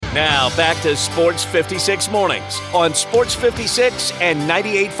Now back to Sports 56 Mornings on Sports 56 and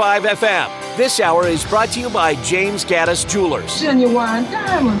 98.5 FM. This hour is brought to you by James Gaddis Jewelers. Genuine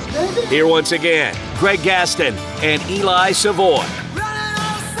diamonds, baby. Here once again, Greg Gaston and Eli Savoy.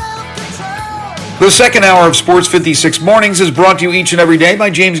 The second hour of Sports 56 Mornings is brought to you each and every day by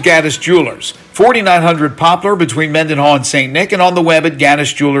James Gaddis Jewelers. 4900 Poplar between Mendenhall and St. Nick, and on the web at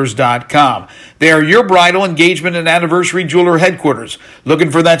gaddisjewelers.com. They are your bridal, engagement, and anniversary jeweler headquarters. Looking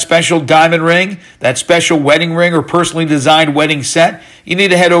for that special diamond ring, that special wedding ring, or personally designed wedding set? You need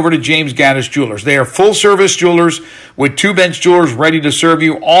to head over to James Gaddis Jewelers. They are full-service jewelers with two-bench jewelers ready to serve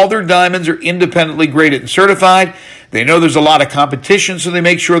you. All their diamonds are independently graded and certified. They know there's a lot of competition, so they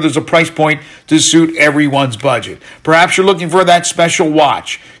make sure there's a price point to suit everyone's budget. Perhaps you're looking for that special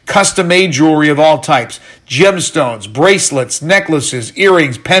watch, custom-made jewelry of all types, gemstones, bracelets, necklaces,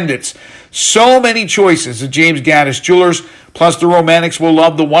 earrings, pendants. So many choices at James Gaddis Jewelers, plus the romantics will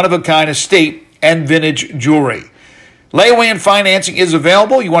love the one-of-a-kind estate and vintage jewelry. Layaway and financing is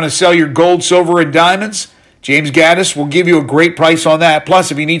available. You want to sell your gold, silver, and diamonds? James Gaddis will give you a great price on that.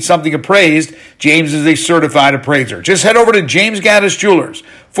 Plus, if you need something appraised, James is a certified appraiser. Just head over to James Gaddis Jewelers,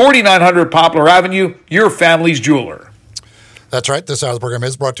 4900 Poplar Avenue, your family's jeweler. That's right. This hour of the program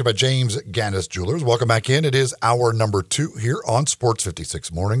is brought to you by James Gaddis Jewelers. Welcome back in. It is hour number 2 here on Sports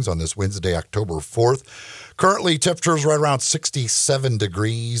 56 Mornings on this Wednesday, October 4th. Currently, temperatures right around 67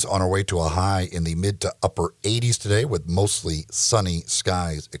 degrees, on our way to a high in the mid to upper 80s today, with mostly sunny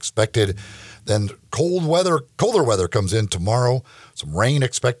skies expected. Then colder weather comes in tomorrow, some rain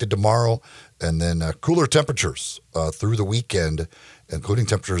expected tomorrow, and then cooler temperatures through the weekend, including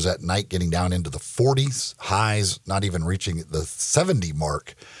temperatures at night getting down into the 40s, highs not even reaching the 70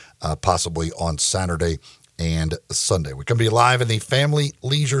 mark, possibly on Saturday and Sunday. We come to you live in the Family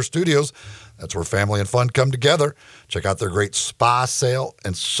Leisure Studios. That's where family and fun come together. Check out their great spa sale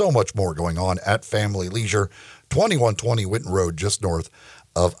and so much more going on at Family Leisure, 2120 Winton Road, just north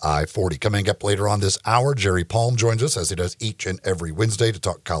of I-40. Coming up later on this hour, Jerry Palm joins us, as he does each and every Wednesday, to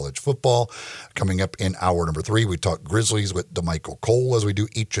talk college football. Coming up in hour number 3, we talk Grizzlies with DeMichael Cole, as we do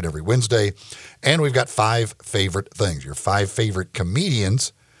each and every Wednesday. And we've got 5 favorite things, your 5 favorite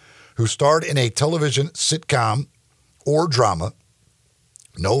comedians who starred in a television sitcom or drama.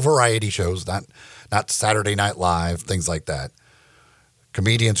 No variety shows, not Saturday Night Live, things like that.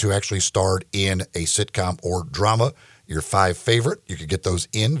 Comedians who actually starred in a sitcom or drama. Your 5 favorite, you can get those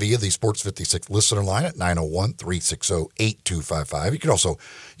in via the Sports 56 listener line at 901-360-8255. You can also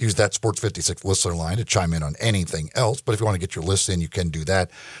use that Sports 56 listener line to chime in on anything else. But if you want to get your lists in, you can do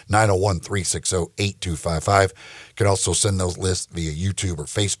that, 901-360-8255. You can also send those lists via YouTube or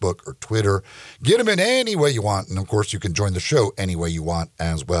Facebook or Twitter. Get them in any way you want. And, of course, you can join the show any way you want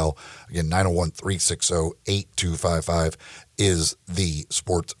as well. Again, 901-360-8255 is the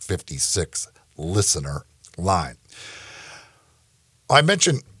Sports 56 listener line. I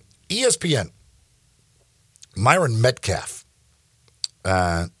mentioned ESPN. Myron Metcalf,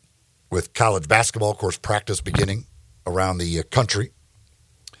 with college basketball, of course, practice beginning around the country,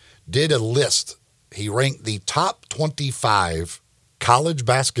 did a list. He ranked the top 25 college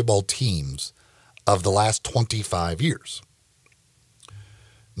basketball teams of the last 25 years.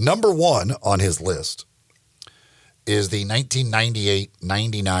 Number 1 on his list is the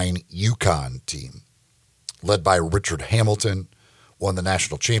 1998-99 UConn team, led by Richard Hamilton. Won the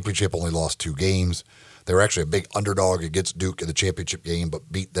national championship, only lost 2 games. They were actually a big underdog against Duke in the championship game,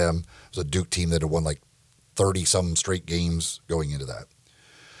 but beat them. It was a Duke team that had won like 30-some straight games going into that.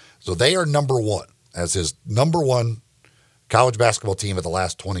 So they are number 1 as his number 1 college basketball team of the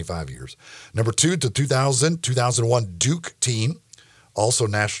last 25 years. Number 2, the 2000-2001 Duke team, also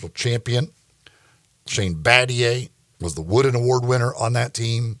national champion. Shane Battier was the Wooden Award winner on that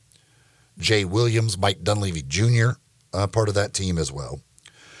team. Jay Williams, Mike Dunleavy Jr., part of that team as well.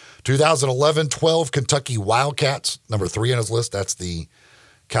 2011-12 Kentucky Wildcats, number 3 on his list. That's the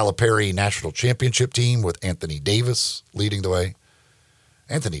Calipari National Championship team with Anthony Davis leading the way.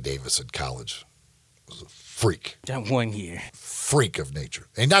 Anthony Davis in college was a freak. That 1 year. Freak of nature.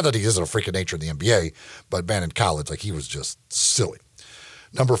 And not that he isn't a freak of nature in the NBA, but man, in college, like he was just silly.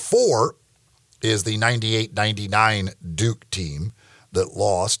 Number 4 is the 98-99 Duke team that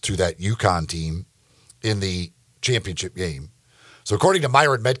lost to that UConn team in the championship game. So according to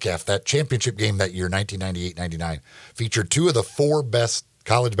Myron Metcalf, that championship game that year, 1998-99, featured 2 of the 4 best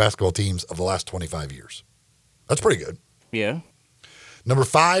college basketball teams of the last 25 years. That's pretty good. Yeah. Number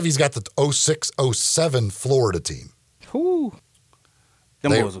 5, he's got the 06-07 Florida team. Whoo.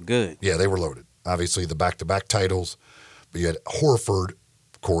 Them boys were good. Yeah, they were loaded. Obviously, the back-to-back titles. But you had Horford,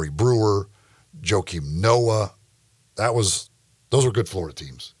 Corey Brewer, Joakim Noah. Those were good Florida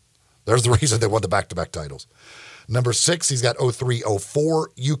teams There's the reason they won the back-to-back titles. Number 6, he's got 03-04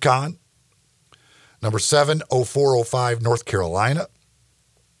 UConn. Number 7, 04-05 North Carolina.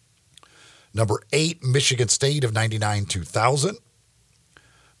 Number 8, Michigan State of 99-2000.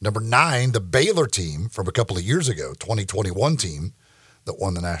 Number 9, the Baylor team from a couple of years ago, 2021 team that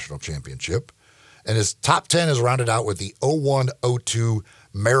won the national championship. And his top 10 is rounded out with the 01-02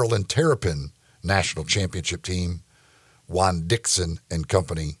 Maryland Terrapin national championship team, Juan Dixon and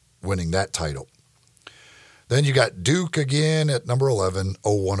company winning that title. Then you got Duke again at number 11,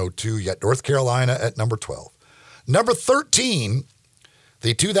 01-02. You got North Carolina at number 12. Number 13,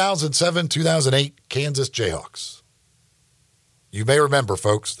 the 2007-2008 Kansas Jayhawks. You may remember,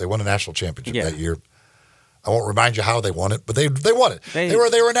 folks, they won a national championship that year. I won't remind you how they won it, but they won it. They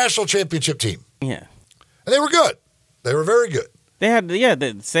were a national championship team. Yeah. And they were good. They were very good. They had,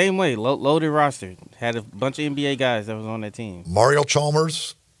 the same way, loaded roster. Had a bunch of NBA guys that was on that team. Mario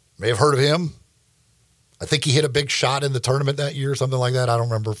Chalmers, may have heard of him. I think he hit a big shot in the tournament that year, something like that. I don't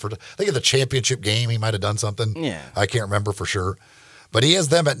remember. I think in the championship game, he might have done something. Yeah. I can't remember for sure. But he has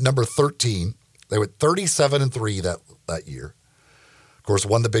them at number 13. They went 37-3 that year. Of course,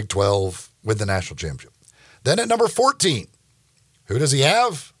 won the Big 12, win the national championship. Then at number 14, who does he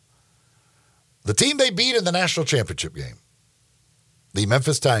have? The team they beat in the national championship game, the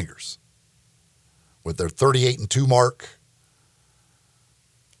Memphis Tigers, with their 38-2 mark,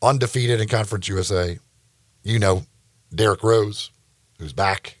 undefeated in Conference USA. You know, Derrick Rose, who's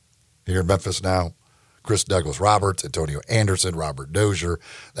back here in Memphis now, Chris Douglas-Roberts, Antonio Anderson, Robert Dozier,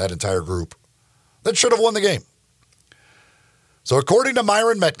 that entire group that should have won the game. So according to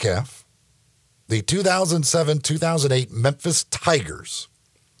Myron Metcalf, the 2007-2008 Memphis Tigers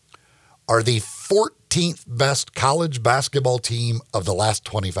are the 14th best college basketball team of the last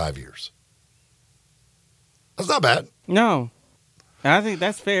 25 years. That's not bad. No. I think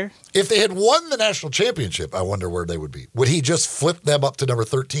that's fair. If they had won the national championship, I wonder where they would be. Would he just flip them up to number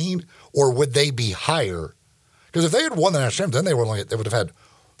 13, or would they be higher? Because if they had won the national championship, then they would have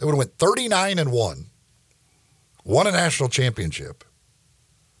went 39-1, won a national championship,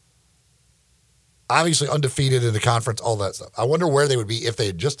 obviously undefeated in the conference, all that stuff. I wonder where they would be if they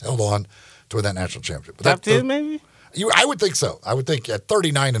had just held on to win that national championship. But top 10, maybe? I would think so. I would think at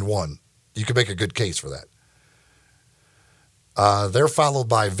 39-1, you could make a good case for that. They're followed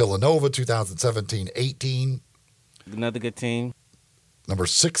by Villanova, 2017-18. Another good team. Number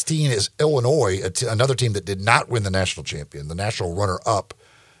 16 is Illinois, another team that did not win the national champion, the national runner-up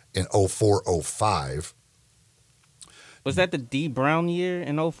in 04-05. Was that the D. Brown year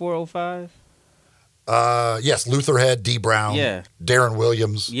in 04-05? Yes, Lutherhead, D. Brown, Darren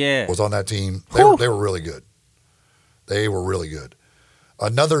Williams was on that team. They were really good. They were really good.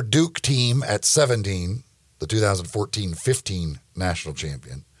 Another Duke team at 17, the 2014-15 national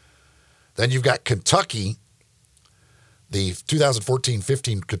champion. Then you've got Kentucky, the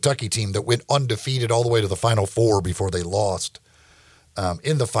 2014-15 Kentucky team that went undefeated all the way to the Final Four before they lost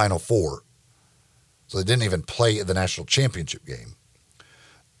in the Final Four. So they didn't even play in the national championship game.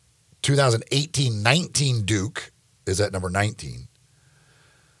 2018-19 Duke is at number 19.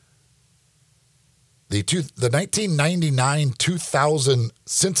 The 1999-2000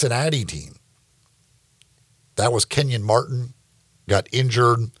 Cincinnati team, that was Kenyon Martin, got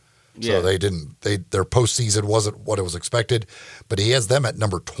injured, so their postseason wasn't what it was expected, but he has them at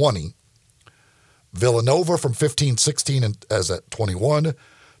number 20. Villanova from 15-16 as at 21,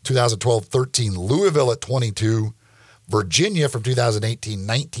 2012-13 Louisville at 22, Virginia from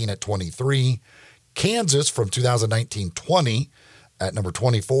 2018-19 at 23, Kansas from 2019-20 at number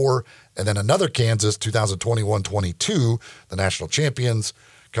 24, and then another Kansas 2021-22, the national champions,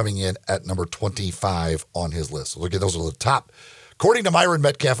 coming in at number 25 on his list. So look at those are the top, according to Myron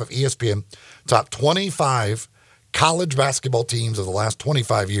Metcalf of ESPN, top 25 college basketball teams of the last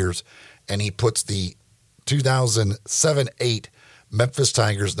 25 years, and he puts the 2007-8 Memphis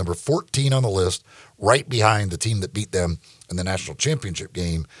Tigers, number 14 on the list, right behind the team that beat them in the national championship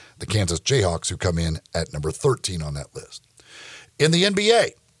game, the Kansas Jayhawks, who come in at number 13 on that list. In the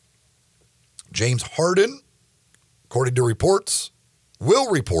NBA, James Harden, according to reports,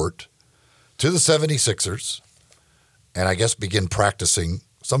 will report to the 76ers and I guess begin practicing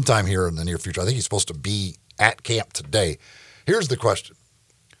sometime here in the near future. I think he's supposed to be at camp today. Here's the question.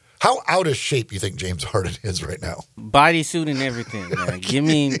 How out of shape do you think James Harden is right now? Bodysuit and everything,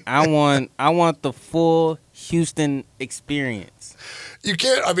 man. I want the full Houston experience. You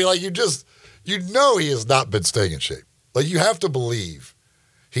can't, I mean, like, he has not been staying in shape. Like, you have to believe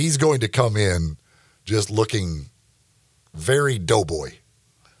he's going to come in just looking very doughboy.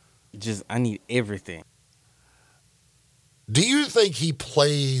 I need everything. Do you think he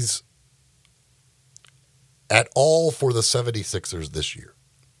plays at all for the 76ers this year?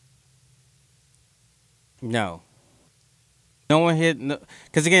 No. No one hit.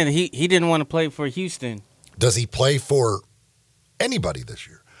 Because, again, he didn't want to play for Houston. Does he play for anybody this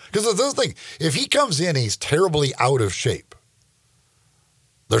year? Because the other thing, if he comes in and he's terribly out of shape,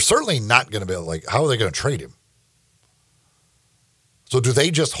 they're certainly not going to be like, how are they going to trade him? So do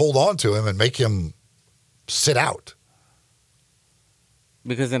they just hold on to him and make him sit out?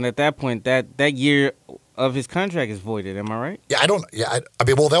 Because then at that point, that year of his contract is voided. Am I right? Yeah, I don't. Yeah, I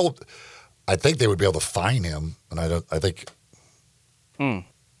mean, well, I think they would be able to fine him, and I think.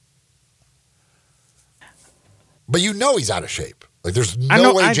 But you know he's out of shape. Like there's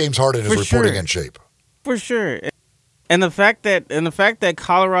no way James Harden is reporting in shape. For sure. And the fact that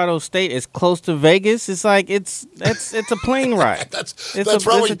Colorado State is close to Vegas, it's like it's a plane ride. That's it's a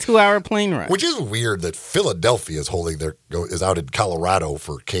 2-hour plane ride. Which is weird that Philadelphia is out in Colorado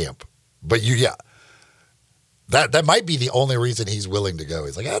for camp. But that might be the only reason he's willing to go.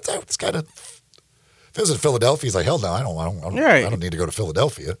 He's like, it's kind of. If it was in Philadelphia, he's like, hell no, I don't need to go to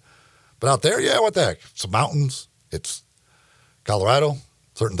Philadelphia. But out there, yeah, what the heck? Some mountains. It's Colorado.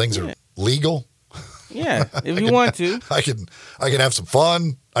 Certain things are legal. Yeah, if you want to. I can have some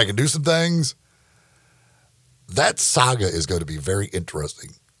fun. I can do some things. That saga is going to be very interesting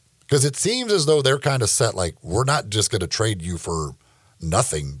because it seems as though they're kind of set like, we're not just going to trade you for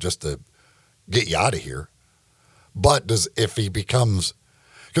nothing just to get you out of here. But if he becomes,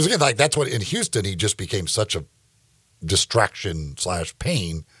 because again, like that's what in Houston, he just became such a distraction /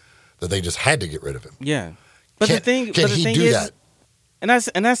 pain that they just had to get rid of him. Yeah. But the thing do that? And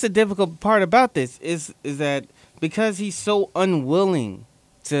that's the difficult part about this is that because he's so unwilling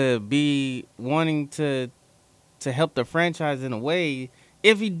to be wanting to help the franchise in a way,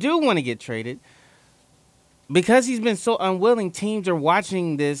 if he do want to get traded, because he's been so unwilling, teams are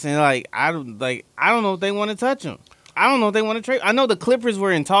watching this and I don't know if they want to touch him. I don't know if they want to trade. I know the Clippers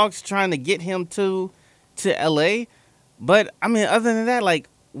were in talks trying to get him to LA, but I mean other than that, like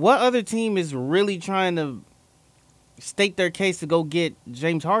what other team is really trying to stake their case to go get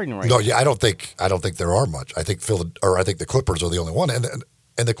James Harden right now? No, yeah, I don't think there are much. I think the Clippers are the only one,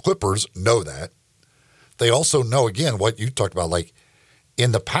 and the Clippers know that. They also know again what you talked about. Like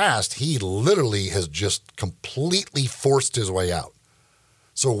in the past, he literally has just completely forced his way out.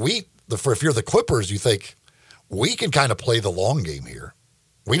 So if you're the Clippers, you think we can kind of play the long game here.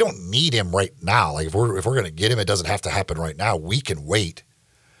 We don't need him right now. Like if we're going to get him, it doesn't have to happen right now. We can wait,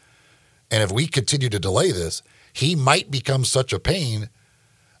 and if we continue to delay this, he might become such a pain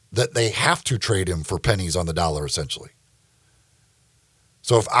that they have to trade him for pennies on the dollar, essentially.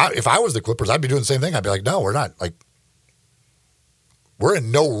 So if I was the Clippers, I'd be doing the same thing. I'd be like, no, we're not. Like, we're in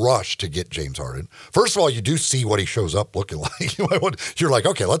no rush to get James Harden. First of all, you do see what he shows up looking like. You're like,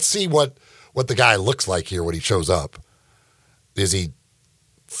 okay, let's see what the guy looks like here when he shows up. Is he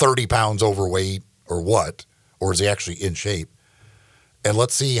 30 pounds overweight or what? Or is he actually in shape? And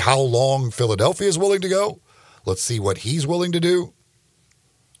let's see how long Philadelphia is willing to go. Let's see what he's willing to do.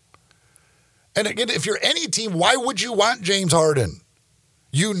 And again, if you're any team, why would you want James Harden?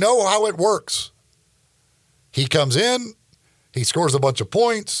 You know how it works. He comes in, he scores a bunch of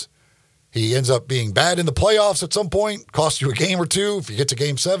points, he ends up being bad in the playoffs at some point, costs you a game or two. If you get to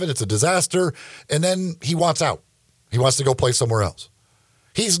game 7, it's a disaster. And then he wants out. He wants to go play somewhere else.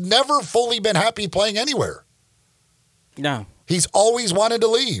 He's never fully been happy playing anywhere. No. He's always wanted to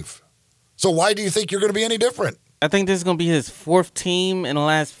leave. So why do you think you're going to be any different? I think this is going to be his 4th team in the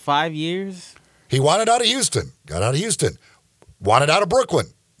last 5 years. He wanted out of Houston, got out of Houston. Wanted out of Brooklyn,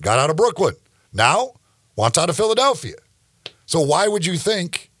 got out of Brooklyn. Now, wants out of Philadelphia. So why would you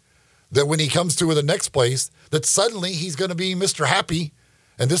think that when he comes to the next place, that suddenly he's going to be Mr. Happy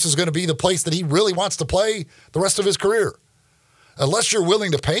and this is going to be the place that he really wants to play the rest of his career? Unless you're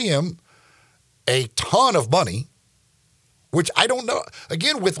willing to pay him a ton of money, which I don't know.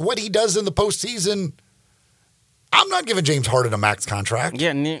 Again, with what he does in the postseason, I'm not giving James Harden a max contract.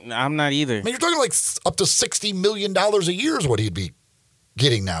 Yeah, I'm not either. I mean, you're talking like up to $60 million a year is what he'd be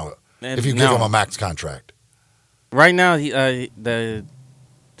getting now if you give him a max contract. Right now, he's on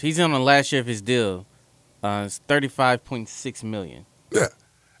the last year of his deal. It's $35.6 million. Yeah,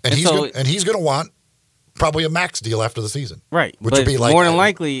 and he's going to want probably a max deal after the season. Right, which would be like more than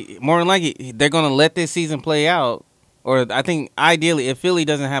likely, they're going to let this season play out. Or I think ideally, if Philly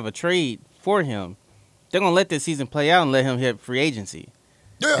doesn't have a trade for him, they're going to let this season play out and let him hit free agency.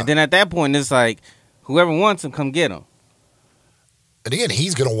 Yeah. And then at that point, it's like, whoever wants him, come get him. And again,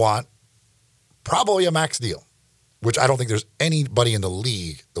 he's going to want probably a max deal, which I don't think there's anybody in the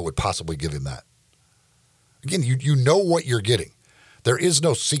league that would possibly give him that. Again, you know what you're getting. There is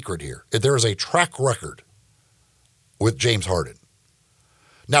no secret here. There is a track record with James Harden.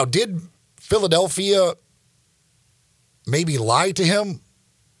 Now, did Philadelphia maybe lie to him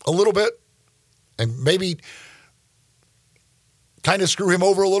a little bit and maybe kind of screw him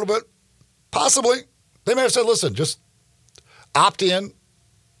over a little bit? Possibly. They may have said, listen, just opt in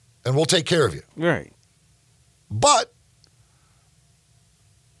and we'll take care of you. Right. But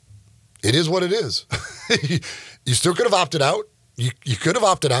it is what it is. You still could have opted out. You could have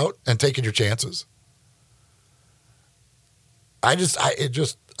opted out and taken your chances.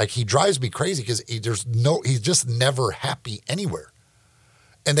 He drives me crazy because he's just never happy anywhere.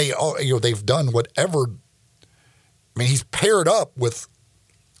 And they've done whatever. I mean, he's paired up with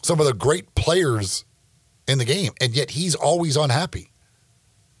some of the great players in the game, and yet he's always unhappy.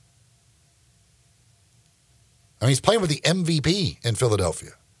 I mean, he's playing with the MVP in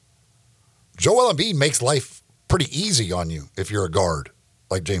Philadelphia. Joel Embiid makes life pretty easy on you if you're a guard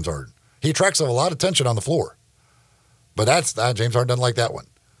like James Harden. He attracts a lot of attention on the floor. But James Harden doesn't like that one.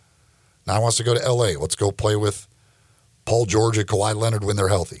 Now he wants to go to L.A. Let's go play with Paul George and Kawhi Leonard when they're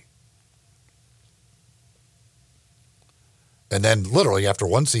healthy. And then literally after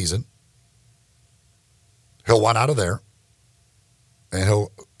one season, he'll want out of there. And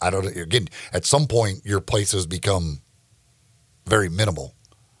again, at some point, your places become very minimal.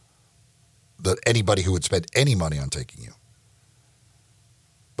 That anybody who would spend any money on taking you.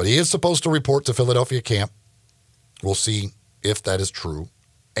 But he is supposed to report to Philadelphia camp. We'll see if that is true.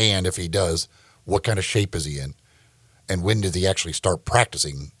 And if he does, what kind of shape is he in? And when does he actually start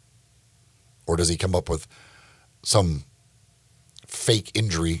practicing? Or does he come up with some fake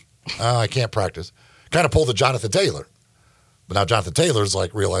injury? I can't practice. Kind of pull the Jonathan Taylor. But now Jonathan Taylor's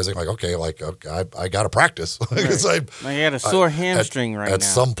realizing okay, I got to practice. Right. He had a sore hamstring right now. At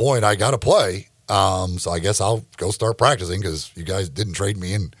some point, I got to play. So I guess I'll go start practicing because you guys didn't trade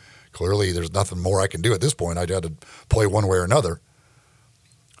me, and clearly there's nothing more I can do at this point. I had to play one way or another.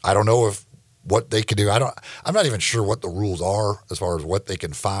 I don't know what they can do. I'm not even sure what the rules are as far as what they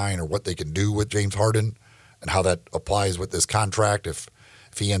can fine or what they can do with James Harden and how that applies with this contract. If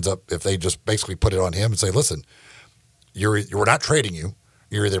they just basically put it on him and say, listen, we're not trading you.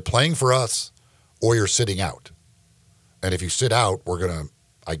 You're either playing for us or you're sitting out. And if you sit out, we're going to,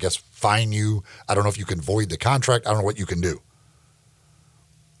 I guess, fine you. I don't know if you can void the contract. I don't know what you can do.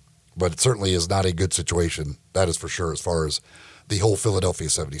 But it certainly is not a good situation. That is for sure as far as the whole Philadelphia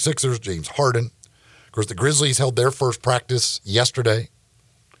 76ers, James Harden. Of course, the Grizzlies held their first practice yesterday.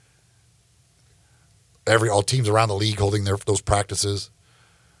 All teams around the league holding those practices.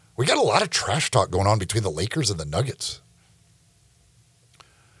 We got a lot of trash talk going on between the Lakers and the Nuggets.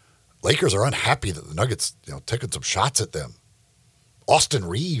 Lakers are unhappy that the Nuggets, taking some shots at them. Austin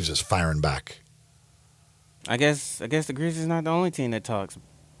Reeves is firing back. I guess the Grizzlies not the only team that talks.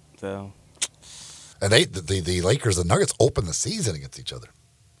 So, and the Lakers and Nuggets open the season against each other.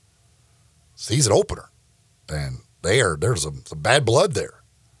 Season opener, and there's some bad blood there.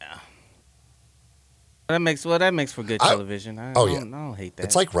 Yeah. That makes for good television. I don't hate that.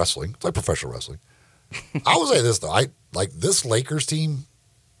 It's like wrestling. It's like professional wrestling. I will say this though, I like this Lakers team.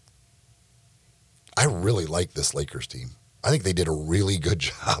 I really like this Lakers team. I think they did a really good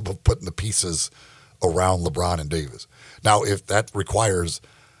job of putting the pieces around LeBron and Davis. Now, if that requires,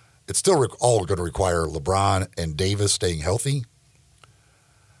 it's still all going to require LeBron and Davis staying healthy.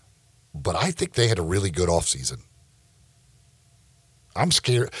 But I think they had a really good offseason. I'm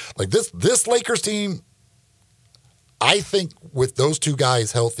scared. Like this Lakers team, I think with those two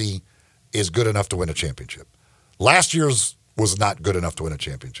guys healthy is good enough to win a championship. Last year's was not good enough to win a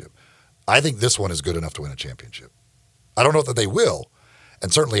championship. I think this one is good enough to win a championship. I don't know that they will,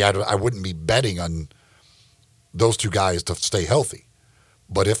 and certainly I wouldn't be betting on those two guys to stay healthy.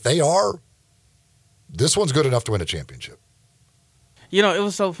 But if they are, this one's good enough to win a championship. It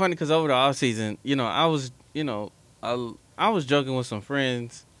was so funny because over the offseason, I was joking with some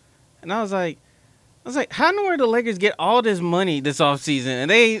friends, and I was like, how in the world do the Lakers get all this money this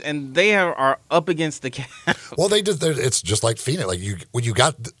offseason, and they are up against the cap? Well, they did. It's just like Phoenix. Like when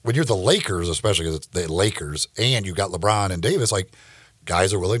you're the Lakers, especially because it's the Lakers, and you got LeBron and Davis. Like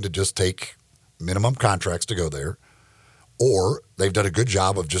guys are willing to just take minimum contracts to go there, or they've done a good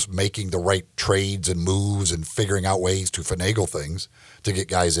job of just making the right trades and moves and figuring out ways to finagle things to get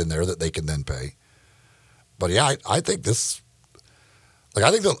guys in there that they can then pay. But yeah, I think this. Like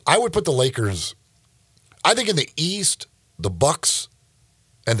I would put the Lakers. I think in the East, the Bucks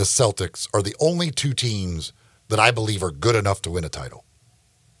and the Celtics are the only two teams that I believe are good enough to win a title.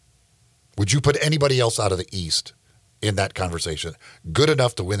 Would you put anybody else out of the East in that conversation good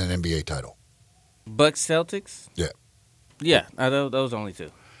enough to win an NBA title? Bucks, Celtics? Yeah. Yeah, those only two.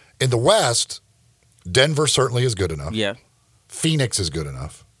 In the West, Denver certainly is good enough. Yeah, Phoenix is good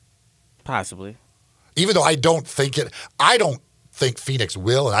enough. possibly. Even though I don't think Phoenix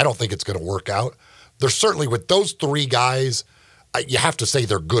will, and I don't think it's going to work out. They're certainly, with those three guys, you have to say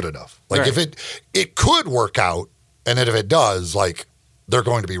they're good enough. Like, right. if it could work out, and then if it does, like, they're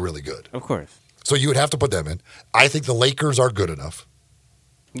going to be really good. Of course. So you would have to put them in. I think the Lakers are good enough.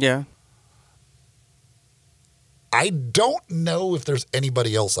 Yeah. I don't know if there's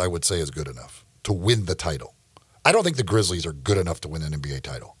anybody else I would say is good enough to win the title. I don't think the Grizzlies are good enough to win an NBA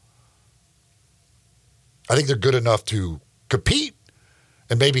title. I think they're good enough to compete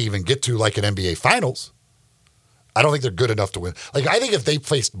and maybe even get to like an NBA Finals. I don't think they're good enough to win. Like, I think if they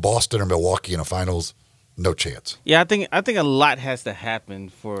faced Boston or Milwaukee in a Finals, no chance. Yeah, I think a lot has to happen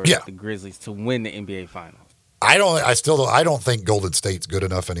for Yeah. the Grizzlies to win the NBA Finals. I don't think Golden State's good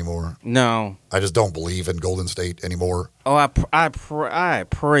enough anymore. No. I just don't believe in Golden State anymore. Oh, I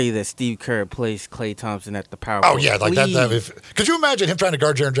pray that Steve Kerr plays Klay Thompson at the power. Oh, yeah, like Please. that. Could you imagine him trying to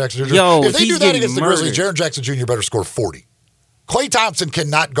guard Jaren Jackson Jr.? Yo, if they he's do that getting against the murdered. Grizzlies, Jaren Jackson Jr. better score 40. Klay Thompson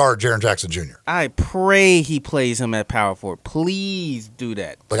cannot guard Jaren Jackson Jr. I pray he plays him at power forward. Please do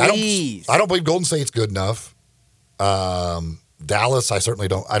that. Like, Please. I don't believe Golden State's good enough. Dallas, I certainly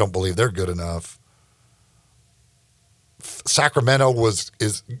don't. I don't believe they're good enough. Sacramento is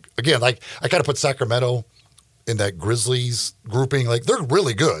again, like, I kind of put Sacramento in that Grizzlies grouping. Like, they're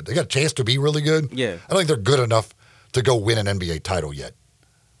really good. They got a chance to be really good. Yeah. I don't think they're good enough to go win an NBA title yet.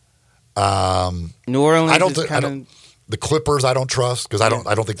 New Orleans I don't is think kind of. the Clippers I don't trust because I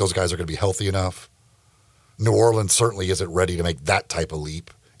don't think those guys are going to be healthy enough. New Orleans certainly isn't ready to make that type of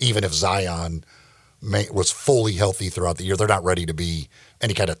leap. Even if Zion was fully healthy throughout the year, they're not ready to be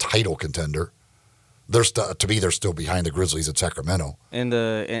any kind of title contender. They're still behind the Grizzlies at Sacramento. And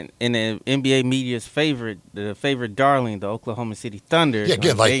the NBA media's favorite darling, the Oklahoma City Thunder. Yeah,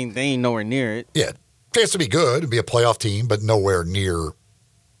 again, they ain't nowhere near it. Yeah, chance to be good and be a playoff team, but nowhere near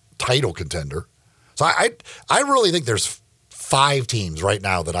title contender. So I really think there's 5 teams right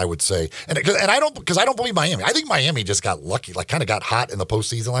now that I would say, and I don't believe Miami. I think Miami just got lucky, like kind of got hot in the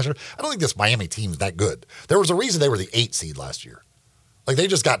postseason last year. I don't think this Miami team's that good. There was a reason they were the 8th seed last year. Like, they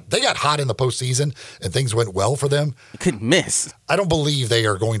got hot in the postseason and things went well for them. You couldn't miss. I don't believe they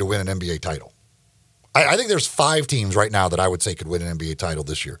are going to win an NBA title. I think there's 5 teams right now that I would say could win an NBA title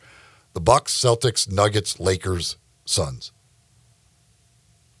this year: the Bucks, Celtics, Nuggets, Lakers, Suns.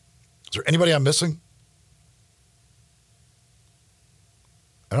 Is there anybody I'm missing?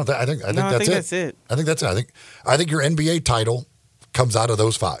 I think that's it. I think that's it. I think your NBA title comes out of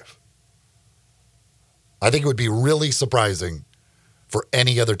those 5. I think it would be really surprising for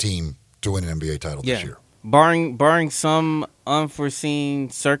any other team to win an NBA title this year. Barring some unforeseen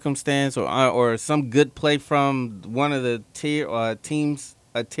circumstance or some good play from one of the teams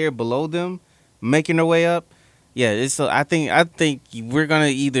a tier below them making their way up. Yeah, I think we're gonna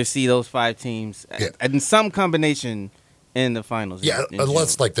either see those 5 teams in some combination in the finals. Yeah,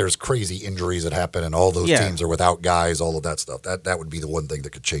 unless like there's crazy injuries that happen and all those teams are without guys, all of that stuff. That would be the one thing that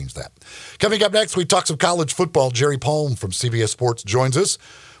could change that. Coming up next, we talk some college football. Jerry Palm from CBS Sports joins us.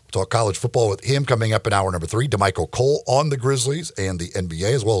 We'll talk college football with him coming up in hour number 3. DeMichael Cole on the Grizzlies and the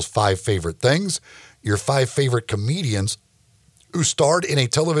NBA, as well as 5 favorite things. Your 5 favorite comedians who starred in a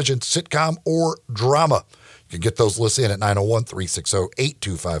television sitcom or drama. You can get those lists in at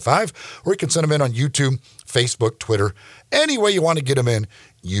 901-360-8255, or you can send them in on YouTube, Facebook, Twitter. Any way you want to get them in,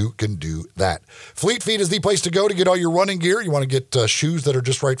 you can do that. Fleet Feet is the place to go to get all your running gear. You want to get shoes that are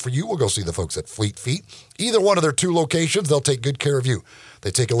just right for you? We'll go see the folks at Fleet Feet. Either one of their 2 locations, they'll take good care of you.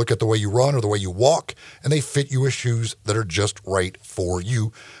 They take a look at the way you run or the way you walk, and they fit you with shoes that are just right for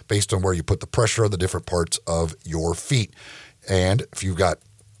you based on where you put the pressure on the different parts of your feet. And if you've got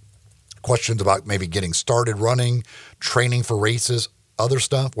questions about maybe getting started running, training for races, other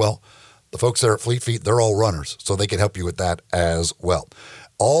stuff, well, the folks there at Fleet Feet, they're all runners, so they can help you with that as well.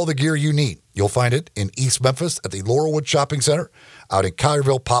 All the gear you need, you'll find it in East Memphis at the Laurelwood Shopping Center, out in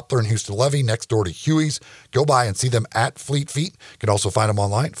Collierville, Poplar, and Houston Levy, next door to Huey's. Go by and see them at Fleet Feet. You can also find them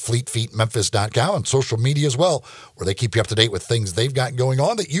online, fleetfeetmemphis.com, and social media as well, where they keep you up to date with things they've got going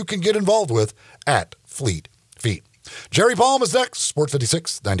on that you can get involved with at Fleet Feet. Jerry Palm is next, Sports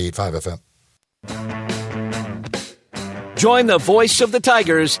 56, 98.5 FM. Join the voice of the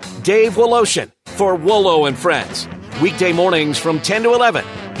Tigers, Dave Woloshin, for Wolo and Friends. Weekday mornings from 10 to 11,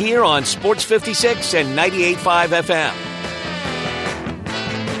 here on Sports 56 and 98.5 FM.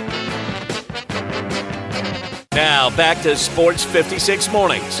 Now back to Sports 56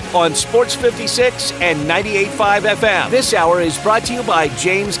 mornings on Sports 56 and 98.5 FM. This hour is brought to you by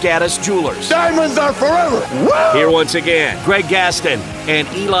James Gaddis Jewelers. Diamonds are forever. Woo! Here once again, Greg Gaston and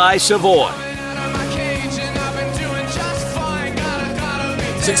Eli Savoy.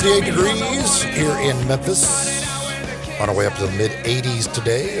 68 degrees here in Memphis. On our way up to the mid-80s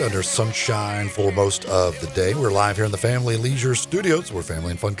today, under sunshine for most of the day. We're live here in the Family Leisure Studios, where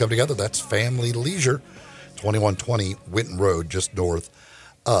family and fun come together. That's Family Leisure, 2120 Winton Road, just north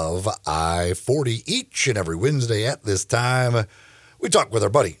of I-40. Each and every Wednesday at this time, we talk with our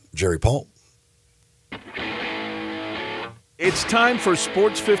buddy, Jerry Palm. It's time for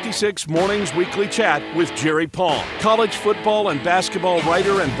Sports 56 Mornings Weekly Chat with Jerry Palm, college football and basketball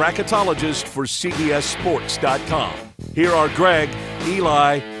writer and bracketologist for CBSSports.com. Here are Greg,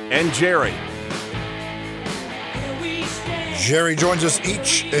 Eli, and Jerry. Jerry joins us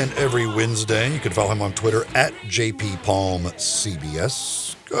each and every Wednesday. You can follow him on Twitter at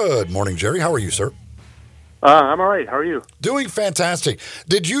JPPalmCBS. Good morning, Jerry. How are you, sir? I'm all right. How are you? Doing fantastic.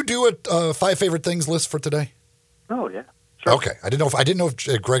 Did you do a 5 favorite things list for today? Oh, yeah. Sure. Okay. I didn't know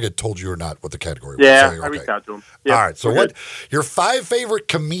if Greg had told you or not what the category was. Yeah, So, I reached out to him. Yep. All right. So what your 5 favorite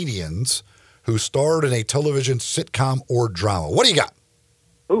comedians who starred in a television sitcom or drama? What do you got?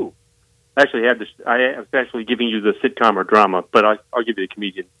 Ooh. Actually, I was actually giving you the sitcom or drama, but I'll give you the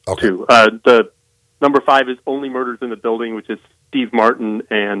comedian, too. The number 5 is Only Murders in the Building, which is Steve Martin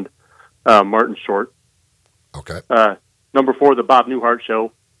and Martin Short. Okay. Number 4, The Bob Newhart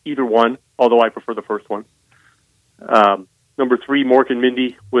Show. Either one, although I prefer the first one. Number 3, Mork and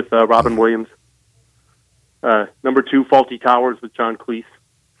Mindy with Robin Williams. Number 2, Fawlty Towers with John Cleese.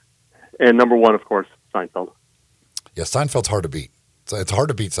 And number 1, of course, Seinfeld. Yeah, Seinfeld's hard to beat. It's hard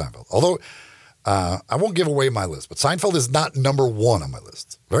to beat Seinfeld. Although, I won't give away my list, but Seinfeld is not number 1 on my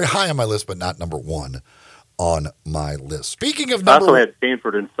list. Very high on my list, but not number 1 on my list. Speaking of number... I also had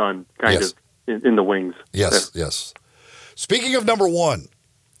Stanford and Son kind of in the wings. Yes, yes. Speaking of number 1,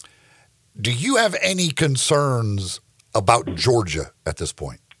 do you have any concerns about Georgia at this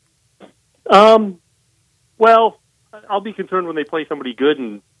point? Well, I'll be concerned when they play somebody good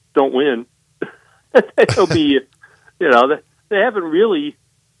and don't win. It'll be, they haven't really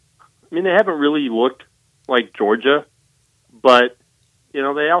looked like Georgia, but,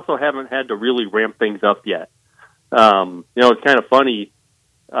 they also haven't had to really ramp things up yet. It's kind of funny.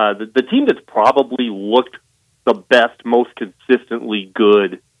 The team that's probably looked the best, most consistently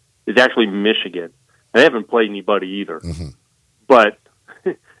good is actually Michigan. They haven't played anybody either. Mm-hmm. But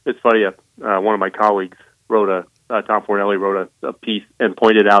it's funny, one of my colleagues Tom Fornelli wrote a piece and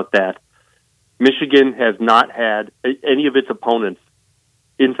pointed out that Michigan has not had any of its opponents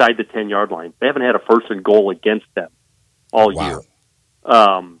inside the 10-yard line. They haven't had a first and goal against them all year.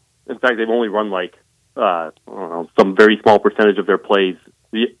 In fact, they've only run some very small percentage of their plays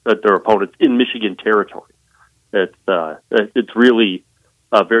at their opponents in Michigan territory. It's really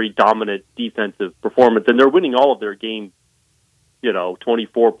a very dominant defensive performance, and they're winning all of their games,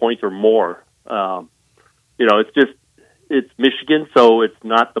 24 points or more. It's Michigan, so it's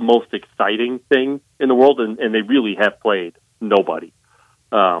not the most exciting thing in the world, and they really have played nobody.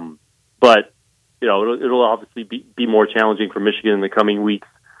 But it'll obviously be more challenging for Michigan in the coming weeks,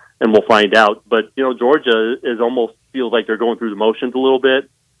 and we'll find out. But Georgia almost feels like they're going through the motions a little bit,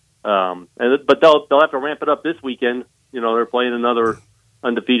 but they'll have to ramp it up this weekend. They're playing another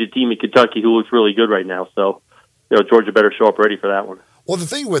undefeated team in Kentucky who looks really good right now. So Georgia better show up ready for that one. Well, the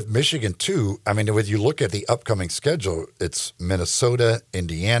thing with Michigan, too, when you look at the upcoming schedule, it's Minnesota,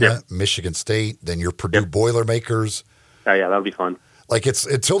 Indiana, Michigan State, then your Purdue Boilermakers. Yeah, that'll be fun. It's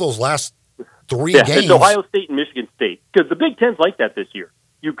until those last 3 games. It's Ohio State and Michigan State, because the Big Ten's like that this year.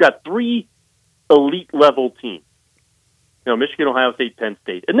 You've got 3 elite-level teams. Michigan, Ohio State, Penn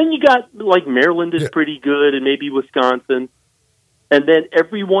State. And then you got, Maryland is pretty good, and maybe Wisconsin. And then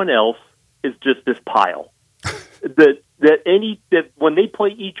everyone else is just this pile. that when they play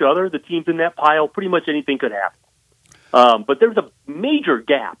each other, the teams in that pile, pretty much anything could happen. But there's a major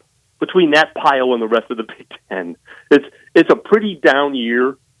gap between that pile and the rest of the Big Ten. It's a pretty down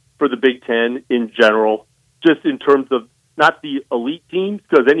year for the Big Ten in general, just in terms of not the elite teams,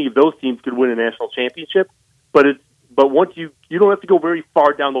 because any of those teams could win a national championship. But once you don't have to go very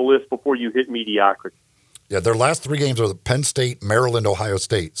far down the list before you hit mediocrity. Yeah, their last 3 games are the Penn State, Maryland, Ohio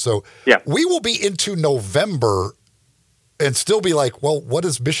State. So we will be into November and still be like, well, what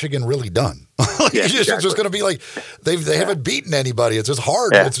has Michigan really done? It's just going to be like they haven't beaten anybody. It's just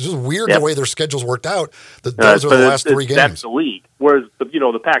hard. Yeah. It's just weird the way their schedule's worked out. Those are the last 3 games. That's the league. Whereas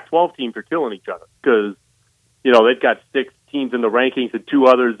the Pac-12 teams are killing each other because they've got 6 teams in the rankings and 2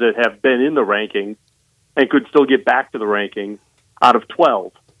 others that have been in the rankings and could still get back to the rankings out of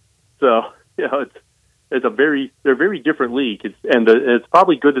 12. So they're a very different league. It's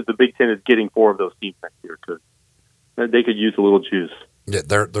probably good that the Big Ten is getting 4 of those teams next year because they could use a little juice. Yeah,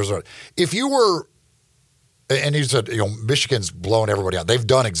 there's if you were And you said, Michigan's blowing everybody out. They've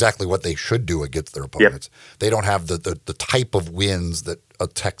done exactly what they should do against their opponents. Yep. They don't have the type of wins that a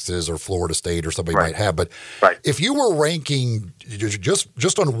Texas or Florida State or somebody might have. But if you were ranking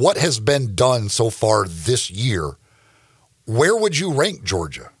just on what has been done so far this year, where would you rank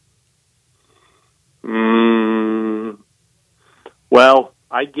Georgia? Well,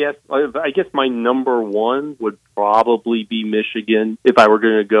 I guess my number one would probably be Michigan if I were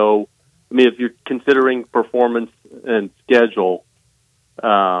going to go. I mean, if you're considering performance and schedule,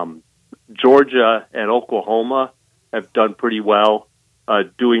 Georgia and Oklahoma have done pretty well,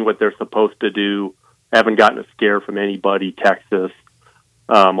 doing what they're supposed to do. Haven't gotten a scare from anybody. Texas,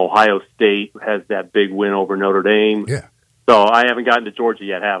 Ohio State has that big win over Notre Dame. Yeah. So I haven't gotten to Georgia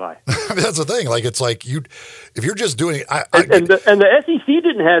yet, have I? I mean, that's the thing. Like, it's like if you're just doing it, and the SEC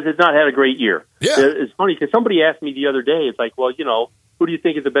has not had a great year. Yeah. It's funny because somebody asked me the other day. It's like, well, who do you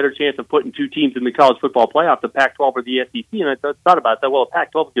think is a better chance of putting two teams in the college football playoff, the Pac-12 or the SEC? And I thought about that. Well, the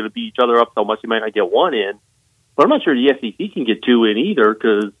Pac-12 is going to beat each other up so much you might not get one in. But I'm not sure the SEC can get two in either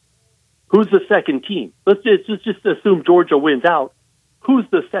because who's the second team? Let's just assume Georgia wins out. Who's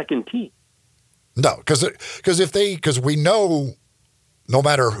the second team? No, because we know no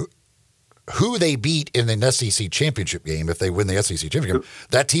matter who they beat in an SEC championship game, if they win the SEC championship game,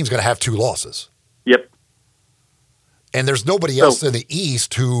 that team's going to have two losses. Yep. And there's nobody else in the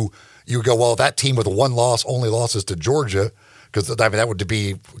East who you go, well, that team with one loss only losses to Georgia, because that would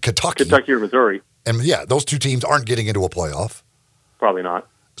be Kentucky or Missouri. And yeah, those two teams aren't getting into a playoff. Probably not.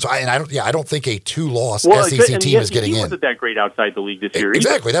 So I don't think a two-loss SEC team is getting in. Wasn't that great outside the league this year?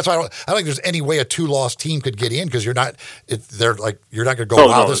 Exactly. Either. That's why I don't think there's any way a two-loss team could get in because you're not. You're not going to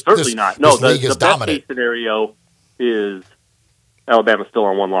go. Certainly not. No, this league is the dominant. Best case scenario is Alabama's still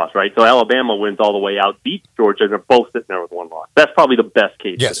on one loss, right? So Alabama wins all the way out, beats Georgia, and they're both sitting there with one loss. That's probably the best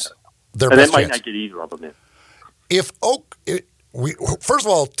case. Yes, scenario. And that might not get either of them in. First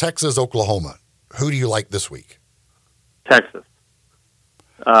of all, Texas, Oklahoma. Who do you like this week? Texas.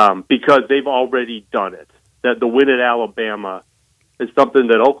 Because they've already done it. That the win at Alabama is something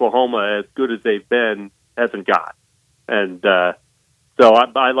that Oklahoma, as good as they've been, hasn't got. And so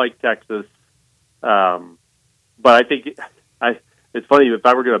I like Texas. But I think it's funny, if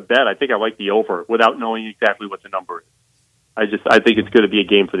I were going to bet, I think I like the over without knowing exactly what the number is. I think it's going to be a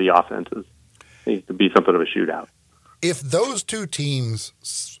game for the offenses. It needs to be something of a shootout. If those two teams,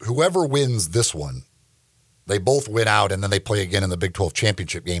 whoever wins this one, they both win out, and then they play again in the Big 12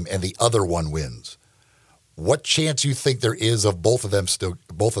 championship game, and the other one wins. What chance you think there is of both of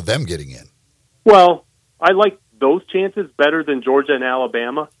them getting in? Well, I like those chances better than Georgia and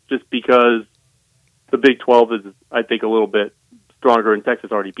Alabama, just because the Big 12 is, I think, a little bit stronger, and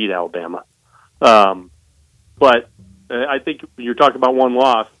Texas already beat Alabama. But I think when you're talking about one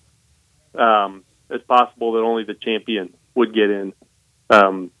loss, it's possible that only the champion would get in.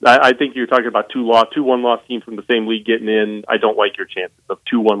 I think you're talking about two one-loss teams from the same league getting in. I don't like your chances of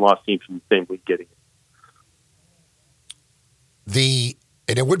two one-loss teams from the same league getting in.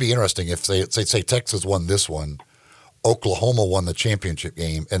 And it would be interesting if say Texas won this one, Oklahoma won the championship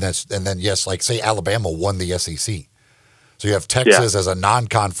game, and then say Alabama won the SEC. So you have Texas as a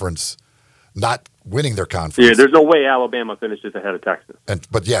non-conference, not winning their conference. Yeah, there's no way Alabama finishes ahead of Texas.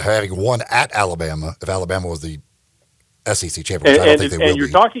 But having won at Alabama, if Alabama was the SEC champions, I don't think they will be. And you're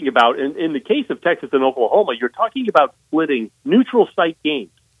talking about, in the case of Texas and Oklahoma, you're talking about splitting neutral site games.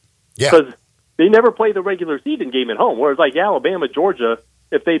 Yeah. Because they never play the regular season game at home, whereas like Alabama, Georgia,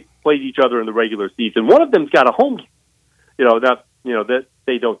 if they played each other in the regular season, one of them's got a home game. That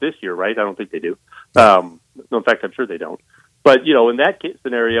they don't this year, right? I don't think they do. No, in fact, I'm sure they don't. But, in that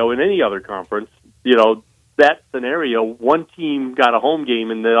scenario, in any other conference, that scenario, one team got a home game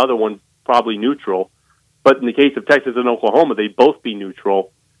and the other one's probably neutral. But in the case of Texas and Oklahoma, they'd both be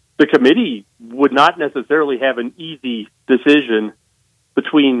neutral. The committee would not necessarily have an easy decision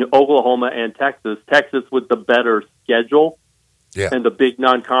between Oklahoma and Texas. Texas with the better schedule and the big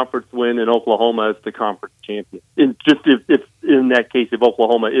non-conference win, and Oklahoma as the conference champion. And just if in that case, if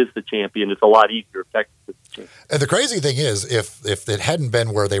Oklahoma is the champion, it's a lot easier if Texas is the champion. And the crazy thing is, if it hadn't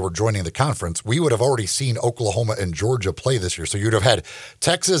been where they were joining the conference, we would have already seen Oklahoma and Georgia play this year. So you'd have had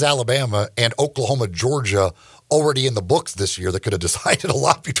Texas, Alabama, and Oklahoma, Georgia already in the books this year that could have decided a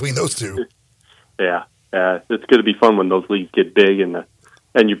lot between those two. Yeah. It's going to be fun when those leagues get big and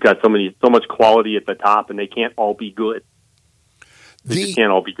you've got so much quality at the top, and they can't all be good. They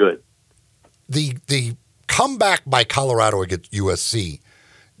can't all be good. The comeback by Colorado against USC,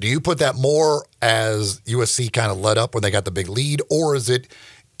 do you put that more as USC kind of let up when they got the big lead, or is it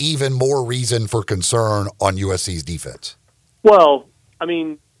even more reason for concern on USC's defense? Well, I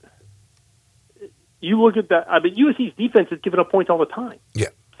mean, you look at that. I mean, USC's defense is giving up points all the time. Yeah.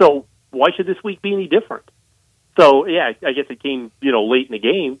 So why should this week be any different? So, yeah, I guess it came, late in the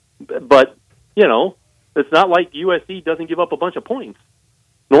game. But, it's not like USC doesn't give up a bunch of points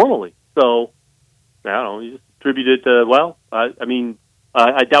normally. So, I don't know. You just attribute it to, I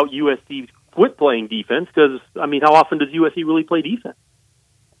doubt USC quit playing defense because, how often does USC really play defense?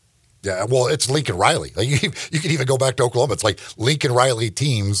 Yeah, well, it's Lincoln Riley. Like, you can even go back to Oklahoma. It's like Lincoln Riley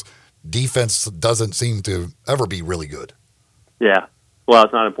teams, defense doesn't seem to ever be really good. Yeah. Well,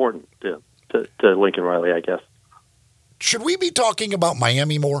 it's not important to Lincoln Riley, I guess. Should we be talking about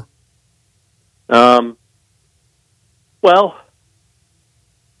Miami more? Well,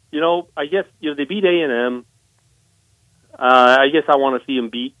 I guess they beat A&M. I guess I want to see them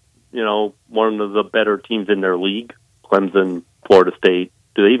beat one of the better teams in their league, Clemson, Florida State.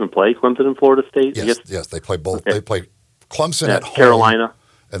 Do they even play Clemson and Florida State? Yes, they play both. Okay. They play Clemson at home, Carolina,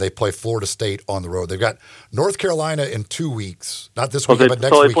 and they play Florida State on the road. They've got North Carolina in 2 weeks, not this weekend, but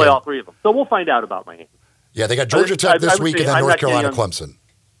next weekend. So they play all three of them. So we'll find out about Miami. Yeah, they got Georgia Tech this week, and then North Carolina, Clemson.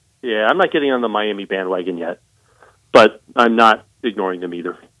 Yeah, I'm not getting on the Miami bandwagon yet, but I'm not ignoring them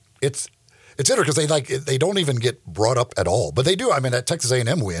either. It's interesting because they don't even get brought up at all, but they do. I mean, that Texas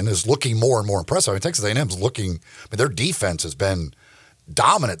A&M win is looking more and more impressive. I mean, Texas A&M's looking. Their defense has been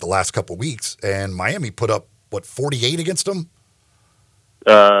dominant the last couple of weeks, and Miami put up 48 against them.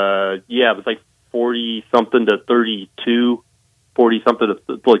 Yeah, it was like 40 something to 32, 40 something to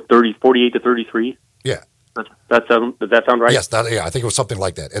like 48 to 33. Yeah. Does that sound right? Yes, I think it was something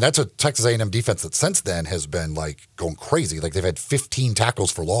like that. And that's a Texas A&M defense that since then has been going crazy. Like they've had 15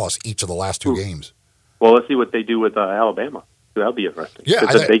 tackles for loss each of the last 2 games. Well, let's see what they do with Alabama. That'll be interesting. Yeah,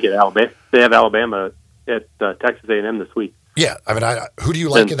 they get Alabama. They have Alabama at Texas A&M this week. Yeah, who do you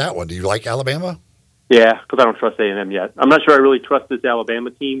like in that one? Do you like Alabama? Yeah, because I don't trust A&M yet. I'm not sure I really trust this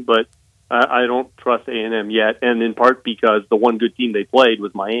Alabama team, but I don't trust A&M yet, and in part because the one good team they played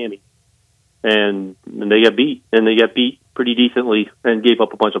was Miami. And they got beat, pretty decently and gave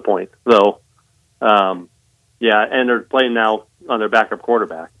up a bunch of points. So, and they're playing now on their backup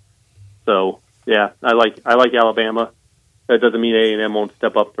quarterback. So, yeah, I like Alabama. That doesn't mean A&M won't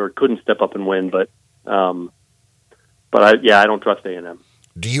step up or couldn't step up and win, but I don't trust A&M.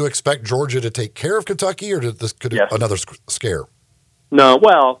 Do you expect Georgia to take care of Kentucky, or could yes. Another scare? No,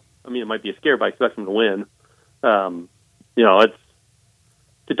 well, it might be a scare, but I expect them to win.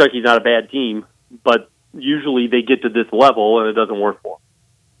 Kentucky's not a bad team, but usually they get to this level and it doesn't work for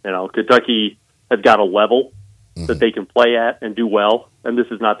them. Kentucky has got a level that they can play at and do well, and this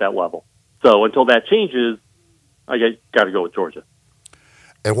is not that level. So until that changes, I got to go with Georgia.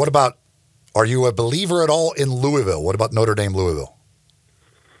 And what about, are you a believer at all in Louisville? What about Notre Dame, Louisville?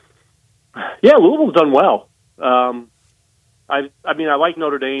 Yeah, Louisville's done well. I like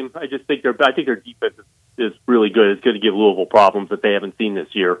Notre Dame. I just think their defense is really good. It's going to give Louisville problems that they haven't seen this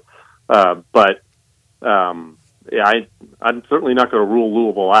year. I'm certainly not going to rule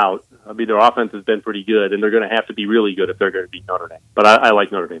Louisville out. Their offense has been pretty good, and they're going to have to be really good if they're going to beat Notre Dame. But I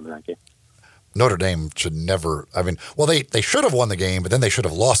like Notre Dame in that game. Notre Dame should never. They should have won the game, but then they should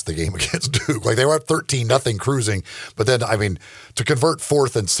have lost the game against Duke. They were up 13-0 cruising, but then to convert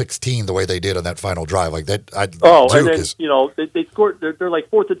 4th and 16 the way they did on that final drive, Duke they scored. They're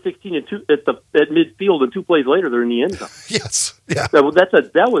like 4th and 16 at midfield, and 2 plays later they're in the end zone. Yes, yeah.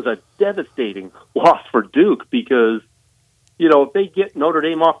 That was a devastating loss for Duke because if they get Notre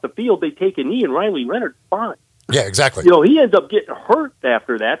Dame off the field, they take a knee, and Riley Leonard's fine. Yeah, exactly. He ends up getting hurt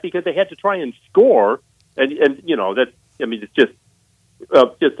after that because they had to try and score, and it's just a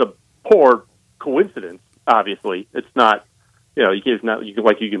poor coincidence. Obviously, it's not. You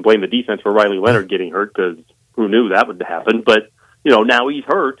can blame the defense for Riley Leonard getting hurt because who knew that would happen? But now he's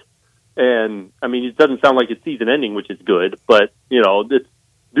hurt, and it doesn't sound like it's season ending, which is good. But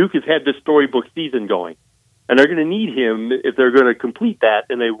Duke has had this storybook season going, and they're going to need him if they're going to complete that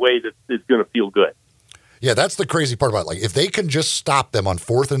in a way that is going to feel good. Yeah, that's the crazy part about it. If they can just stop them on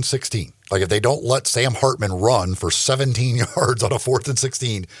 4th and 16, if they don't let Sam Hartman run for 17 yards on a 4th and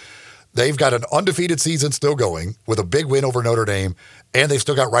 16, they've got an undefeated season still going with a big win over Notre Dame, and they've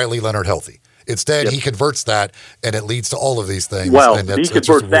still got Riley Leonard healthy. Instead, He converts that, and it leads to all of these things. Well, he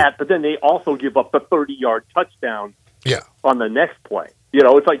converts that, but then they also give up the 30-yard touchdown on the next play.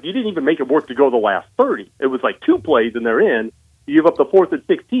 It's like you didn't even make it work to go the last 30. It was like 2 plays, and they're in. You give up the 4th and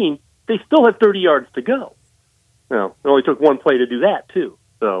 16. They still have 30 yards to go. It only took 1 play to do that, too.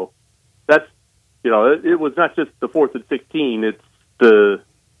 So that's, it was not just the 4th and 16. It's the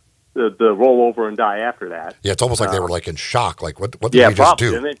roll over and die after that. Yeah, it's almost like they were like in shock. Like, what did we just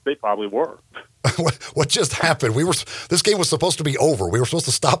do? And they probably were. What just happened? This game was supposed to be over. We were supposed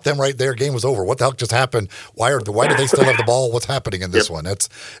to stop them right there. Game was over. What the hell just happened? Why did they still have the ball? What's happening in this one? It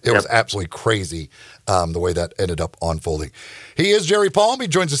was absolutely crazy the way that ended up unfolding. He is Jerry Palm. He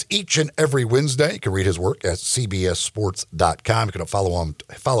joins us each and every Wednesday. You can read his work at cbssports.com. You can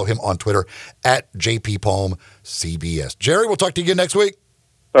follow him on Twitter at jppalmcbs. Jerry, we'll talk to you again next week.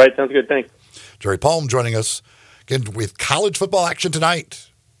 All right, sounds good. Thanks. Jerry Palm joining us again with college football action tonight.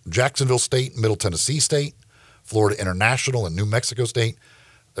 Jacksonville State, Middle Tennessee State, Florida International, and New Mexico State.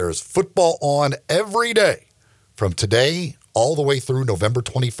 There is football on every day from today all the way through November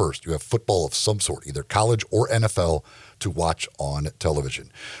 21st. You have football of some sort, either college or NFL, to watch on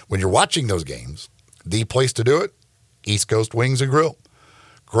television. When you're watching those games, the place to do it, East Coast Wings and Grill.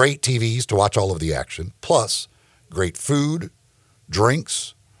 Great TVs to watch all of the action, plus great food,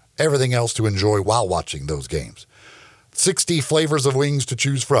 drinks, everything else to enjoy while watching those games. 60 flavors of wings to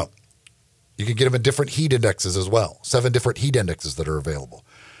choose from. You can get them in different heat indexes as well. 7 different heat indexes that are available.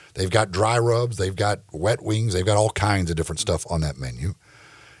 They've got dry rubs. They've got wet wings. They've got all kinds of different stuff on that menu.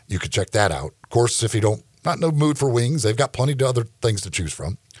 You could check that out. Of course, if you not in the mood for wings, they've got plenty of other things to choose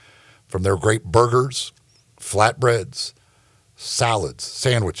from. From their great burgers, flatbreads, salads,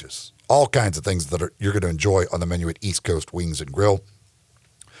 sandwiches, all kinds of things that you're going to enjoy on the menu at East Coast Wings and Grill.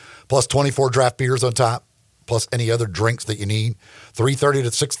 Plus 24 draft beers on top. Plus any other drinks that you need. 3:30 to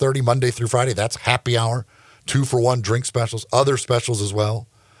 6:30, Monday through Friday. That's happy hour. 2-for-1 drink specials. Other specials as well.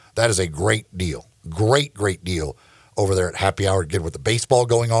 That is a great deal. Great deal over there at happy hour. Again, with the baseball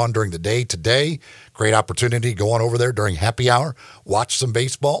going on during the day today, great opportunity to go on over there during happy hour, watch some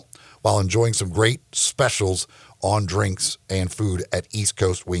baseball while enjoying some great specials on drinks and food at East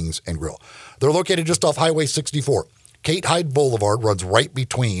Coast Wings and Grill. They're located just off Highway 64. Kate Hyde Boulevard runs right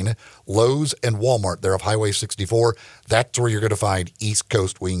between Lowe's and Walmart there off Highway 64. That's where you're going to find East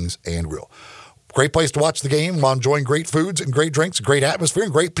Coast Wings and Grill. Great place to watch the game while enjoying great foods and great drinks, great atmosphere,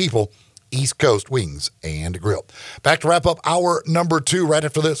 and great people. East Coast Wings and Grill. Back to wrap up hour number 2 right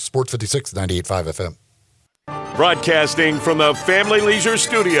after this. Sports 56, 98.5 FM. Broadcasting from the Family Leisure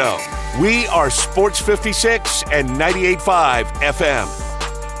Studio, we are Sports 56 and 98.5 FM.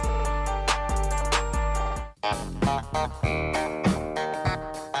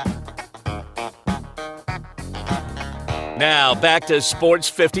 Now back to Sports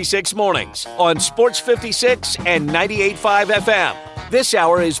 56 Mornings on Sports 56 and 98.5 FM. This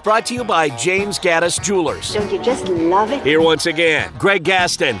hour is brought to you by James Gaddis Jewelers. Don't you just love it? Here once again, Greg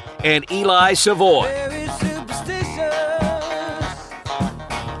Gaston and Eli Savoy.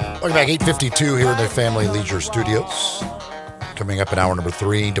 Welcome back, 8:52 here in the Family Leisure Studios. Coming up in hour number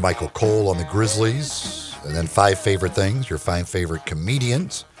 3, DeMichael Cole on the Grizzlies. And then 5 favorite things, your 5 favorite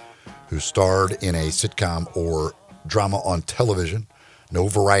comedians who starred in a sitcom or drama on television. No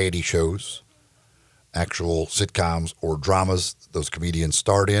variety shows, actual sitcoms or dramas those comedians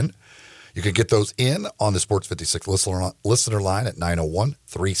starred in. You can get those in on the Sports 56 listener line at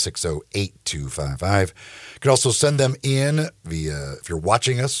 901-360-8255. You can also send them in via, if you're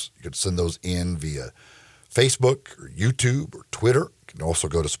watching us, you can send those in via Facebook or YouTube or Twitter. You can also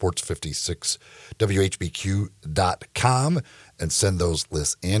go to sports56whbq.com and send those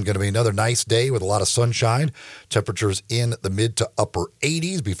lists in. Going to be another nice day with a lot of sunshine. Temperatures in the mid to upper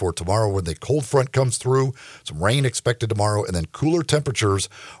 80s before tomorrow when the cold front comes through. Some rain expected tomorrow, and then cooler temperatures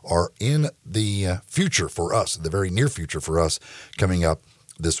are in the future for us, the very near future for us, coming up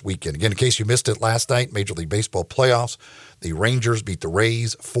this weekend. Again, in case you missed it last night, Major League Baseball playoffs, the Rangers beat the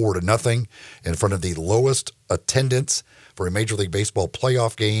Rays 4-0 in front of the lowest attendance for a Major League Baseball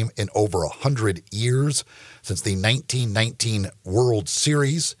playoff game in over 100 years since the 1919 World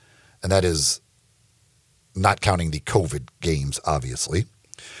Series, and that is not counting the COVID games, obviously.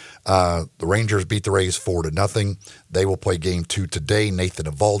 The Rangers beat the Rays 4-0. They will play game 2 today. Nathan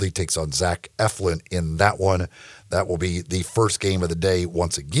Eovaldi takes on Zach Eflin in that one. That will be the first game of the day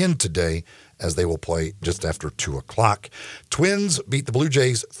once again today, as they will play just after 2 o'clock. Twins beat the Blue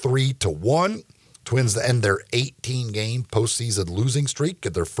Jays 3-1. Twins end their 18-game postseason losing streak,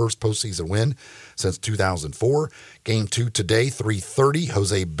 get their first postseason win since 2004. Game 2 today, 3:30.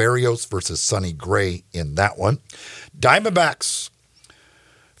 Jose Berrios versus Sonny Gray in that one. Diamondbacks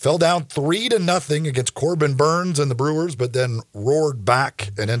fell down 3-0 against Corbin Burns and the Brewers, but then roared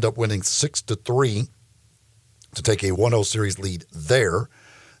back and end up winning 6-3 to take a 1-0 series lead there.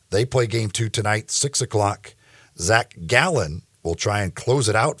 They play game 2 tonight, 6 o'clock. Zach Gallen will try and close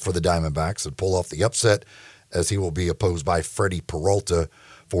it out for the Diamondbacks and pull off the upset, as he will be opposed by Freddie Peralta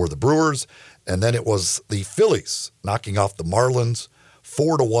for the Brewers. And then it was the Phillies knocking off the Marlins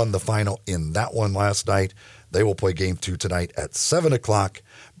 4-1 the final in that one last night. They will play game 2 tonight at 7 o'clock.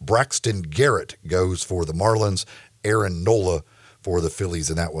 Braxton Garrett goes for the Marlins. Aaron Nola for the Phillies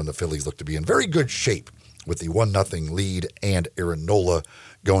in that one. The Phillies look to be in very good shape with the 1-0 lead and Aaron Nola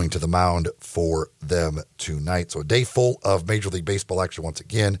going to the mound for them tonight. So a day full of Major League Baseball action once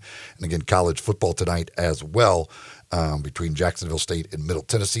again. And again, college football tonight as well, between Jacksonville State and Middle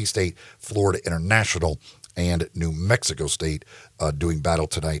Tennessee State, Florida International, and New Mexico State doing battle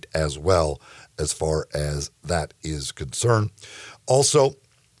tonight as well as far as that is concerned. Also,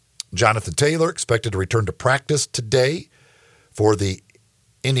 Jonathan Taylor expected to return to practice today for the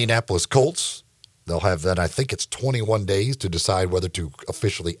Indianapolis Colts. They'll have then, I think it's 21 days to decide whether to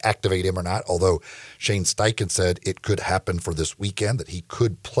officially activate him or not, although Shane Steichen said it could happen for this weekend, that he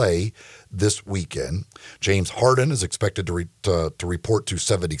could play this weekend. James Harden is expected to report to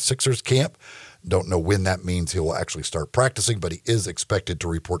 76ers camp. Don't know when that means he'll actually start practicing, but he is expected to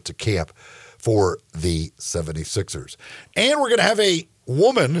report to camp for the 76ers. And we're going to have a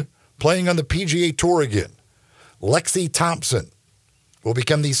woman playing on the PGA Tour again. Lexi Thompson will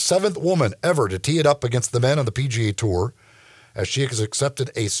become the 7th woman ever to tee it up against the men on the PGA Tour, as she has accepted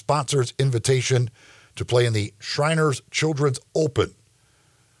a sponsor's invitation to play in the Shriners Children's Open,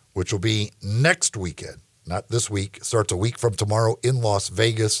 which will be next weekend, not this week. It starts a week from tomorrow in Las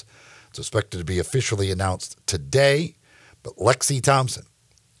Vegas. It's expected to be officially announced today. But Lexi Thompson,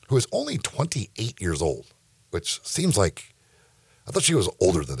 who is only 28 years old, which seems like, I thought she was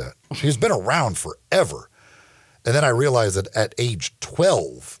older than that. She's been around forever. And then I realized that at age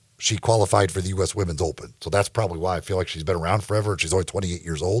 12, she qualified for the U.S. Women's Open. So that's probably why I feel like she's been around forever. She's only 28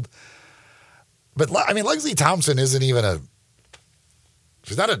 years old. But, I mean, Lexi Thompson isn't even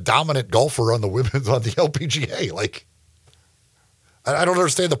she's not a dominant golfer on the the LPGA. Like, I don't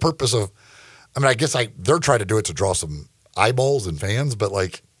understand the purpose of, I mean, I guess they're trying to do it to draw some eyeballs and fans, but,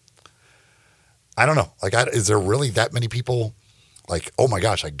 like, I don't know. Like, is there really that many people like, oh my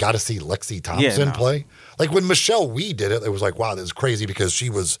gosh, I got to see Lexi Thompson play? Like when Michelle Wee did it, it was like, wow, this is crazy because she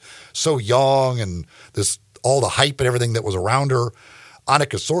was so young and all the hype and everything that was around her.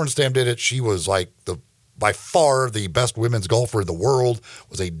 Annika Sorenstam did it. She was like by far the best women's golfer in the world,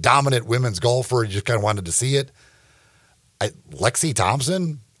 was a dominant women's golfer. You just kind of wanted to see it. Lexi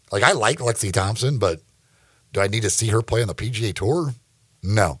Thompson, like I like Lexi Thompson, but do I need to see her play on the PGA Tour?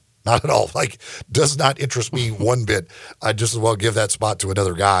 No. Not at all. Like, does not interest me one bit. I'd just as well give that spot to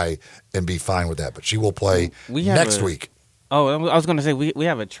another guy and be fine with that. But she will play next week. Oh, I was going to say, we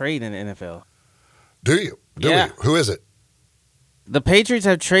have a trade in the NFL. Do you? Do we? Who is it? The Patriots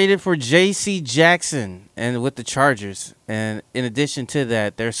have traded for J.C. Jackson and with the Chargers. And in addition to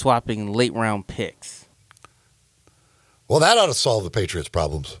that, they're swapping late-round picks. Well, that ought to solve the Patriots'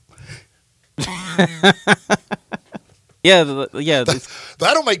 problems. Yeah.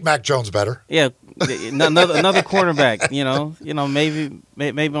 That'll make Mac Jones better. Yeah, another cornerback.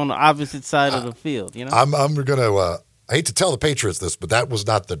 Maybe on the opposite side of the field. I'm gonna. I hate to tell the Patriots this, but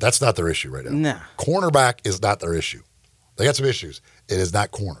that's not their issue right now. Nah. Cornerback is not their issue. They got some issues. It is not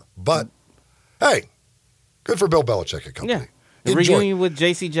corner. But hey, good for Bill Belichick and company. Yeah. The reunion with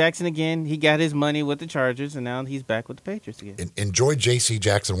J.C. Jackson again. He got his money with the Chargers, and now he's back with the Patriots again. Enjoy J.C.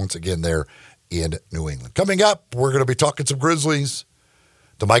 Jackson once again there in New England. Coming up, we're going to be talking some Grizzlies.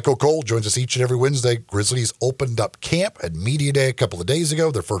 DeMichael Cole joins us each and every Wednesday. Grizzlies opened up camp at Media Day a couple of days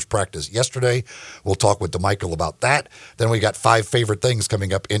ago. Their first practice yesterday. We'll talk with DeMichael about that. Then we got 5 favorite things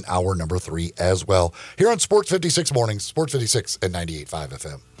coming up in hour number 3 as well. Here on Sports 56 Mornings, Sports 56 and 98.5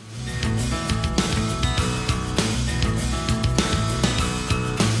 FM.